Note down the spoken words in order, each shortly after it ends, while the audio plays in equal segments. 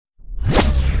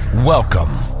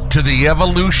Welcome to the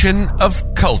evolution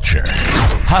of culture,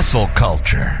 hustle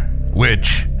culture,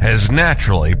 which has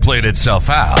naturally played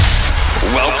itself out.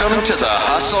 Welcome to the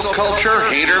Hustle Culture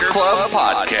Hater Club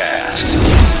podcast.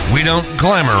 We don't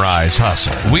glamorize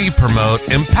hustle. We promote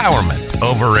empowerment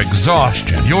over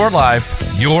exhaustion. Your life,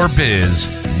 your biz,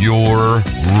 your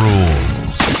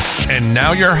rules. And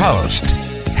now your host,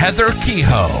 Heather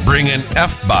Kehoe, bringing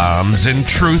F-bombs and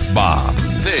truth bombs.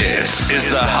 This is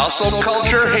the Hustle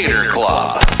Culture Hater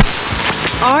Club.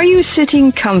 Are you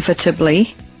sitting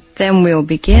comfortably? Then we'll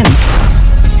begin.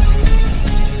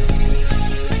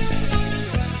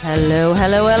 Hello,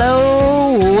 hello,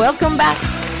 hello. Welcome back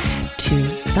to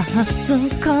the Hustle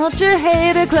Culture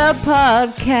Hater Club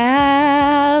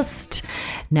podcast.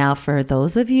 Now, for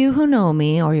those of you who know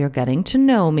me or you're getting to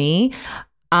know me,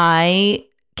 I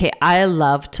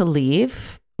love to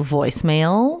leave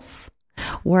voicemails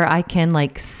where I can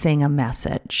like sing a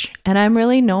message, and I'm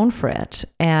really known for it.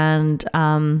 And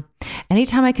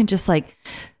anytime I can just like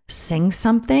sing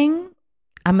something,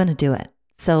 I'm going to do it.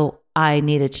 So I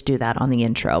needed to do that on the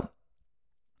intro.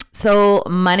 So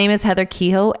my name is Heather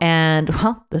Kehoe, and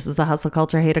well, this is the Hustle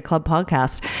Culture Hater Club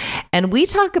podcast. And we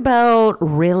talk about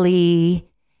really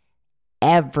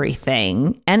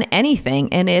everything and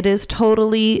anything, and it is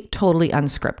totally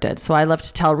unscripted. So I love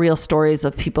to tell real stories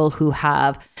of people who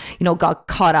have, got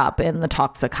caught up in the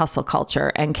toxic hustle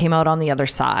culture and came out on the other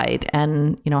side,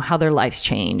 and how their lives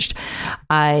changed.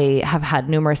 I have had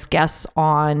numerous guests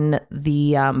on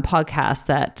the podcast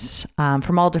that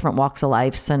from all different walks of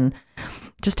life, and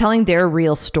just telling their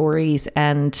real stories.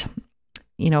 And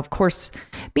of course,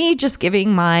 me just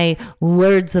giving my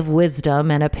words of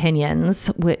wisdom and opinions,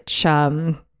 which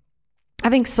I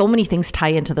think so many things tie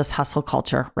into this hustle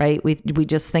culture, right? We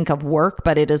just think of work,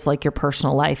 but it is like your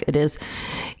personal life. It is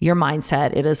your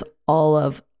mindset. It is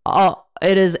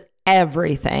it is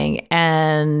everything.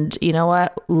 And you know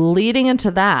what? Leading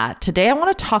into that, today I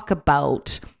want to talk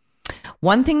about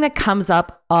one thing that comes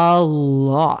up a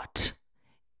lot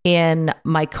in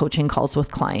my coaching calls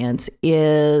with clients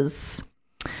is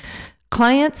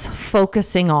clients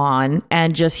focusing on,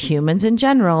 and just humans in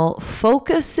general,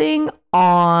 focusing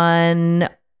on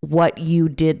what you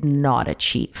did not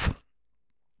achieve.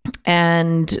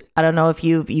 And I don't know if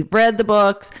you've read the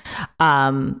books,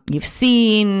 you've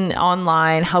seen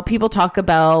online how people talk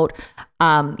about,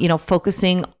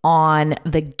 focusing on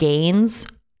the gains,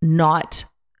 not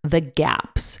the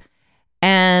gaps.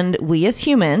 And we as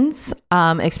humans,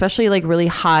 especially like really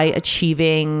high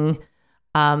achieving,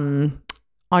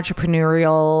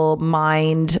 entrepreneurial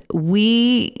mind,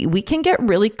 we can get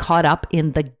really caught up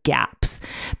in the gaps,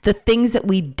 the things that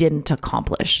we didn't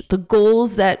accomplish, the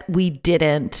goals that we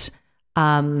didn't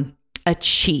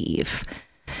achieve.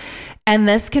 And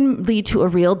this can lead to a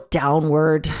real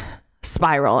downward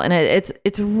spiral. And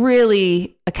it's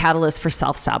really a catalyst for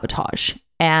self-sabotage.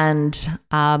 And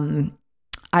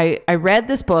I read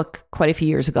this book quite a few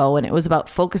years ago, and it was about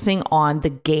focusing on the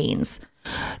gains,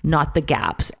 not the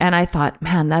gaps. And I thought,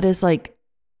 man, that is like,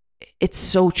 it's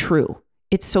so true.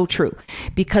 It's so true,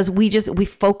 because we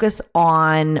focus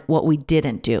on what we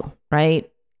didn't do,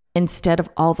 right? Instead of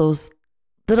all those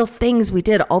little things we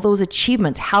did, all those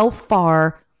achievements, how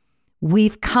far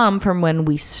we've come from when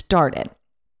we started.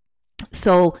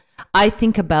 So I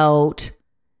think about,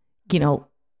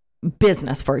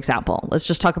 business, for example. Let's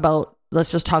just talk about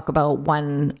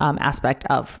one aspect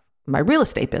of my real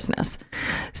estate business.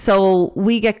 So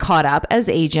we get caught up as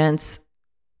agents.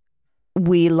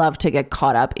 We love to get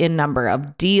caught up in number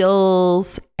of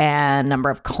deals and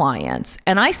number of clients.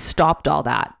 And I stopped all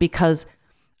that because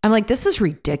I'm like, this is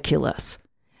ridiculous.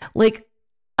 Like,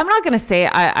 I'm not going to say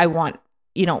I want,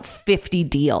 50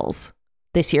 deals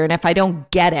this year. And if I don't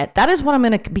get it, that is what I'm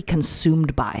going to be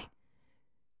consumed by.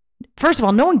 First of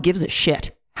all, no one gives a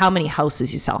shit how many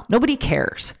houses you sell. Nobody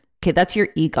cares. Okay, that's your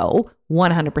ego,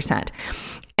 100%.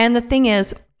 And the thing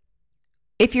is,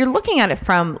 if you're looking at it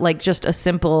from like just a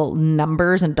simple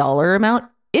numbers and dollar amount,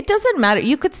 it doesn't matter.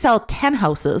 You could sell 10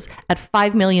 houses at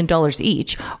 $5 million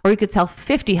each, or you could sell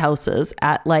 50 houses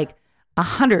at like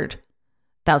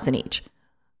 100,000 each.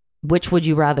 Which would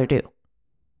you rather do?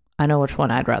 I know which one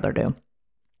I'd rather do.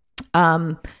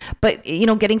 But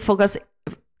getting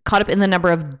caught up in the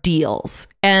number of deals.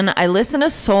 And I listen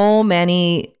to so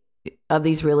many of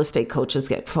these real estate coaches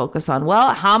get focused on,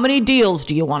 well, how many deals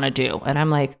do you want to do? And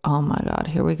I'm like, oh my God,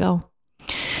 here we go.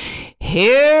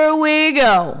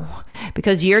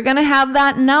 Because you're going to have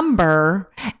that number.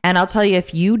 And I'll tell you,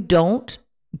 if you don't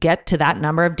get to that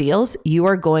number of deals, you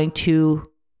are going to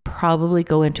probably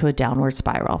go into a downward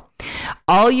spiral.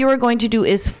 All you are going to do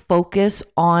is focus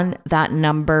on that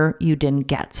number you didn't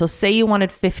get. So say you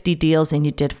wanted 50 deals and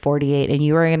you did 48, and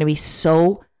you are going to be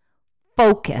so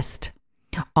focused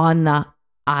on the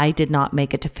I did not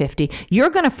make it to 50.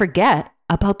 You're going to forget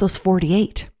about those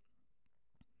 48.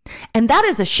 And that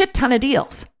is a shit ton of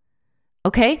deals.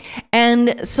 Okay.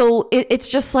 And so it's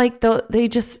just like they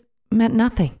just meant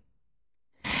nothing.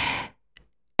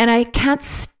 And I can't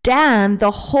stand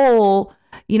the whole,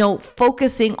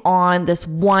 focusing on this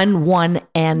one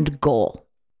end goal.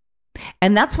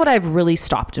 And that's what I've really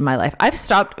stopped in my life. I've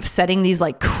stopped setting these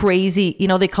like crazy,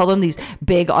 they call them these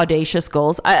big audacious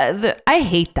goals. I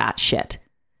hate that shit,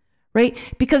 right?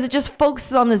 Because it just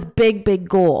focuses on this big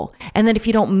goal. And then if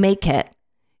you don't make it,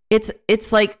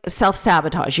 it's like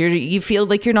self-sabotage. You feel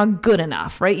like you're not good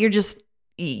enough, right?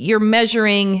 You're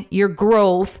measuring your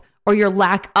growth or your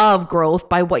lack of growth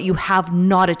by what you have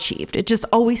not achieved. It just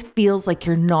always feels like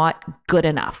you're not good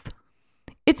enough.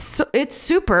 It's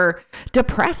super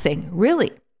depressing,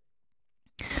 really.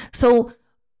 So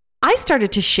I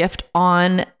started to shift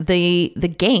on the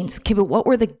gains. Okay, but what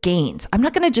were the gains? I'm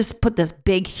not going to just put this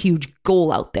big, huge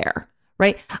goal out there,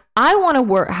 right? I want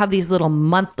to have these little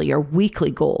monthly or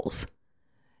weekly goals.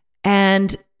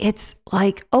 And it's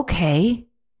like, okay,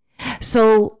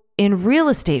 so in real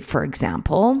estate, for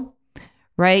example,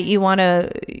 right? You want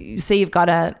to say you've got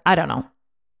a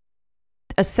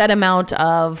set amount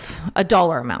of a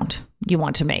dollar amount you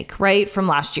want to make, right? From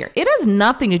last year. It has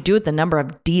nothing to do with the number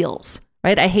of deals,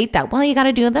 right? I hate that. Well, you got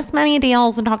to do this many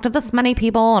deals and talk to this many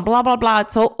people and blah, blah, blah.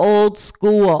 It's so old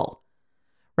school,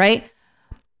 right?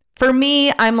 For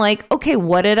me, I'm like, okay,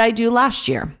 what did I do last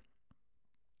year?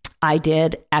 I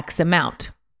did X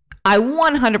amount. I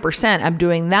 100% I'm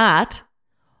doing that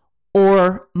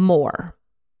or more.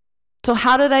 So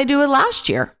how did I do it last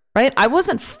year, right? I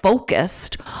wasn't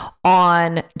focused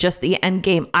on just the end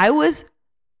game. I was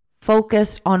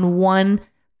focused on one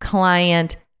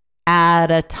client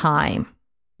at a time.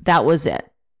 That was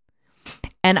it.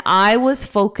 And I was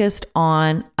focused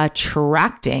on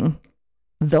attracting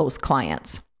those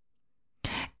clients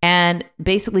and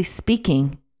basically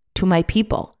speaking to my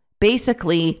people,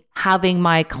 basically having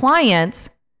my clients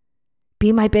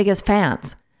be my biggest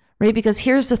fans, right? Because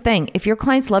here's the thing. If your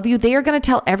clients love you, they are going to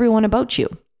tell everyone about you.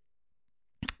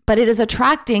 But it is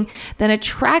attracting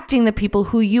the people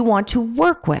who you want to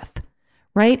work with,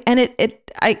 right? And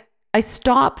I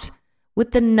stopped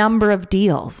with the number of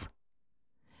deals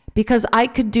because I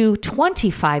could do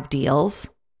 25 deals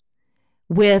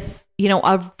with,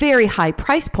 a very high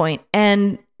price point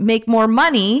and make more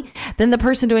money than the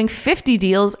person doing 50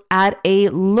 deals at a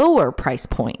lower price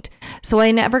point. So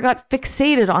I never got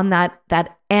fixated on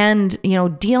that end,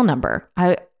 deal number.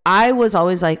 I was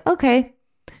always like, okay,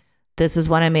 this is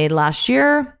what I made last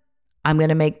year. I'm going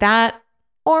to make that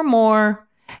or more.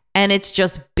 And it's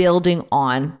just building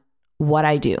on what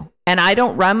I do. And I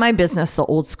don't run my business the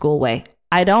old school way.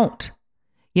 I don't.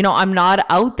 I'm not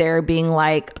out there being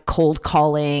like cold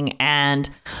calling and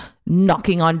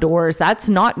knocking on doors. That's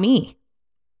not me.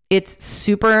 It's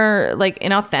super like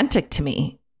inauthentic to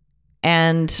me.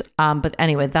 And, but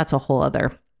anyway, that's a whole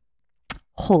other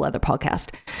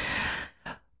podcast.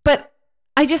 But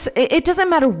it doesn't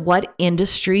matter what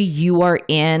industry you are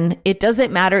in. It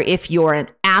doesn't matter if you're an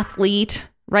athlete,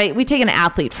 right? We take an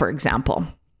athlete, for example.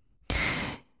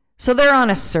 So they're on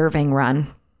a serving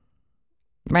run,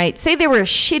 right? Say they were a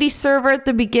shitty server at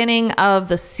the beginning of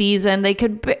the season. They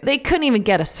couldn't even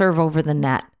get a serve over the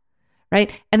net,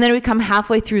 right? And then we come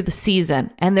halfway through the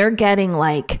season and they're getting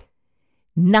like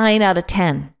 9 out of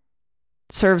 10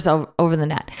 serves over the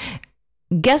net.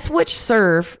 Guess which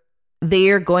serve they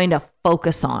are going to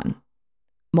focus on?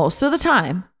 Most of the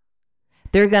time,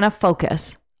 they're going to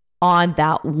focus on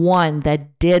that one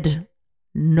that did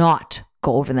not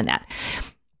go over the net.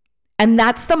 And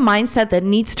that's the mindset that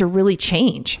needs to really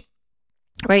change,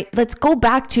 right? Let's go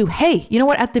back to, hey, you know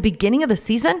what? At the beginning of the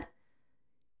season,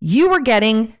 you were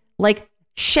getting like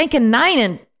shanking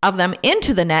 9 of them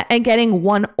into the net and getting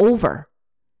 1 over.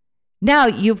 Now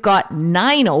you've got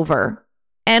 9 over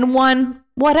and 1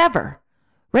 whatever,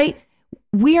 right?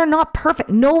 We are not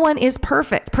perfect. No one is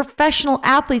perfect. Professional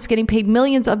athletes getting paid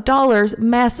millions of dollars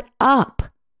mess up.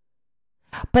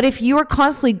 But if you are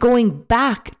constantly going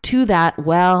back to that,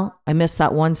 well, I missed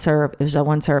that one serve. It was that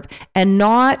one serve. And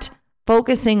not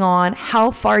focusing on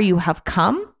how far you have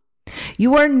come,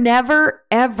 you are never,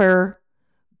 ever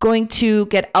going to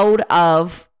get out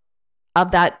of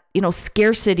that,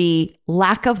 scarcity,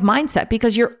 lack of mindset,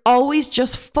 because you're always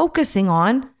just focusing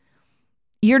on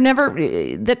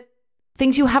the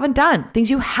things you haven't done,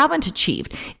 things you haven't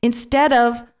achieved, instead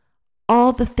of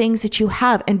all the things that you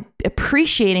have and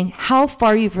appreciating how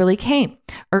far you've really came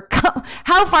or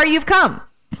how far you've come.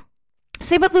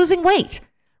 Same with losing weight,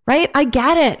 right? I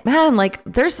get it, man. Like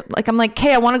I'm like,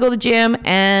 okay, I want to go to the gym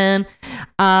and,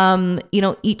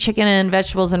 eat chicken and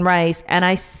vegetables and rice. And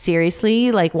I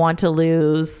seriously like want to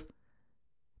lose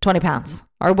 20 pounds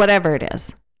or whatever it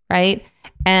is, right?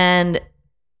 And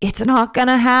it's not going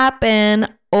to happen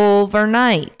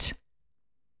overnight.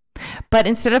 But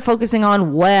instead of focusing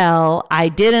on, well, I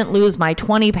didn't lose my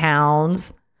 20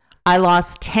 pounds, I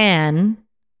lost 10,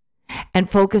 and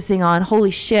focusing on,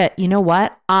 holy shit, you know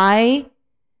what? I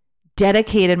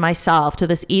dedicated myself to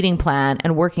this eating plan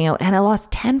and working out, and I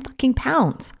lost 10 fucking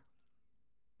pounds.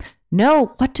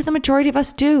 No, what do the majority of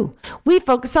us do? We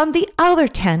focus on the other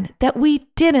 10 that we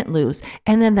didn't lose.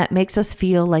 And then that makes us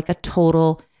feel like a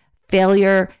total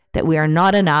failure, that we are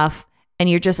not enough. And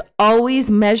you're just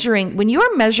always measuring. When you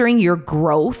are measuring your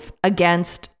growth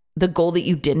against the goal that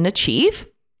you didn't achieve,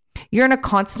 you're in a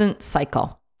constant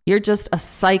cycle. You're just a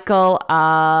cycle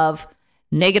of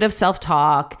negative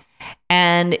self-talk.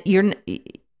 And in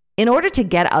order to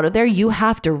get out of there, you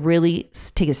have to really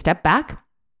take a step back.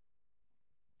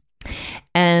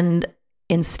 And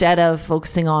instead of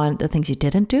focusing on the things you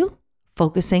didn't do,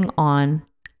 focusing on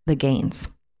the gains.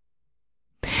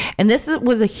 And this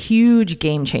was a huge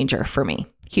game changer for me.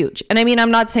 Huge. And I mean,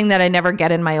 I'm not saying that I never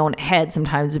get in my own head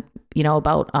sometimes,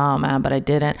 about, oh man, but I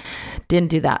didn't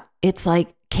do that. It's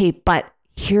like, okay, but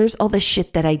here's all the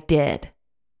shit that I did.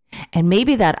 And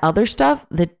maybe that other stuff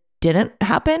that didn't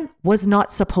happen was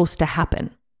not supposed to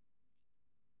happen.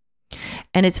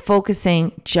 And it's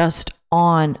focusing just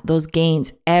on those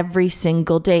gains every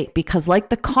single day, because like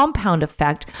the compound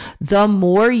effect, the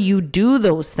more you do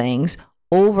those things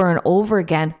over and over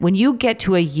again, when you get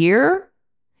to a year,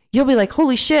 you'll be like,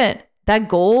 holy shit, that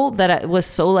goal that was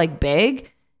so like big,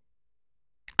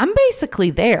 I'm basically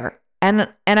there. And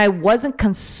I wasn't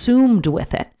consumed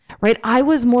with it, right? I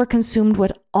was more consumed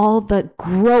with all the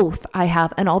growth I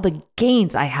have and all the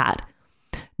gains I had,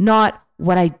 not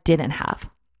what I didn't have.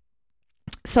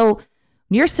 So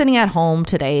when you're sitting at home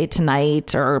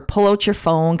tonight, or pull out your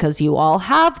phone because you all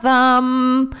have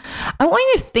them, I want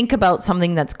you to think about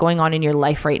something that's going on in your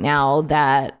life right now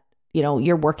that,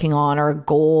 you're working on, or a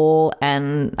goal.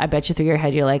 And I bet you through your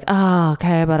head, you're like, oh,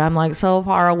 okay, but I'm like so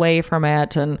far away from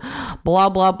it and blah,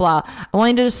 blah, blah. I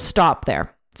want you to just stop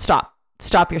there. Stop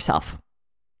yourself.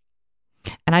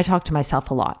 And I talk to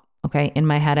myself a lot. Okay. In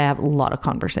my head, I have a lot of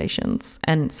conversations,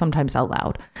 and sometimes out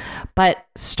loud, but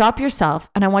stop yourself.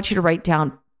 And I want you to write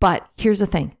down, but here's the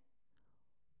thing.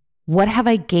 What have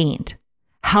I gained?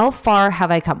 How far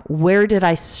have I come? Where did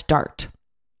I start?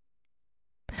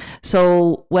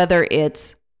 So whether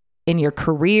it's in your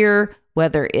career,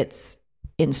 whether it's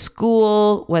in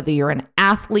school, whether you're an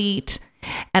athlete,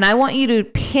 and I want you to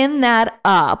pin that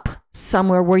up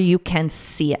somewhere where you can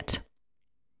see it.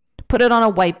 Put it on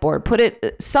a whiteboard, put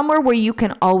it somewhere where you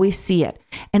can always see it.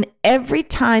 And every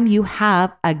time you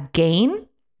have a gain,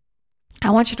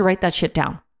 I want you to write that shit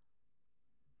down.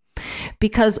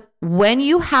 Because when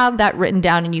you have that written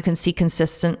down and you can see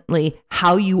consistently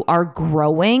how you are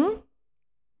growing,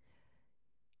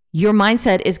 your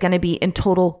mindset is going to be in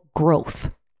total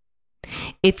growth.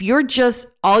 If you're just,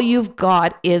 all you've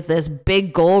got is this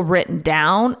big goal written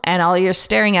down and all you're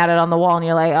staring at it on the wall and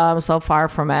you're like, oh, I'm so far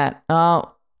from it.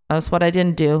 Oh, that's what I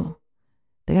didn't do.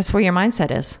 That's where your mindset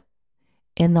is,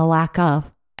 in the lack of,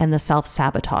 and the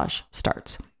self-sabotage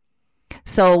starts.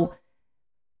 So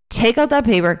take out that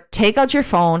paper, take out your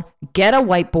phone, get a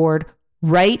whiteboard,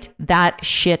 write that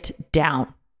shit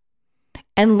down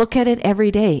and look at it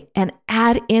every day and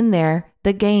add in there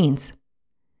the gains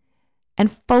and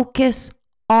focus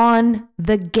on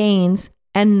the gains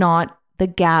and not the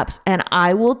gaps. And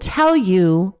I will tell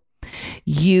you,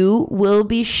 you will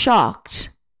be shocked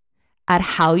at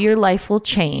how your life will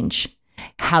change,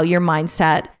 how your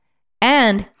mindset,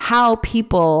 and how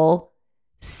people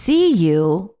see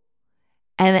you,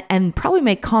 and probably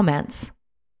make comments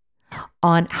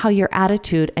on how your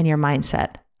attitude and your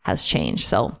mindset has changed.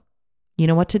 So you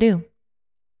know what to do.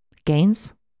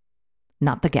 Gains,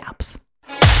 not the gaps.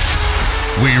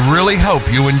 We really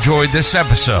hope you enjoyed this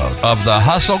episode of the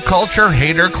Hustle Culture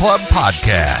Hater Club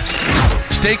podcast.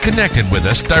 Stay connected with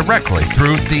us directly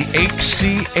through the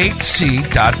hchc.com.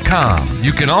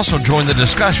 You can also join the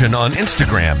discussion on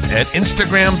Instagram at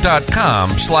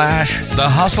instagram.com/the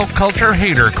Hustle Culture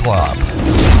Hater Club.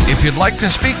 If you'd like to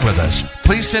speak with us,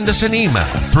 please send us an email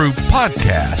through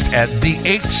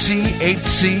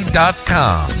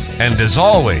podcast@thehchc.com. And as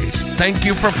always, thank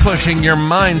you for pushing your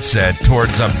mindset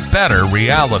towards a better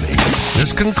reality.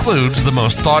 This concludes the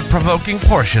most thought-provoking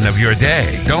portion of your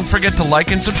day. Don't forget to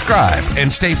like and subscribe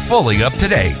and stay fully up to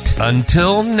date.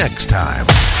 Until next time.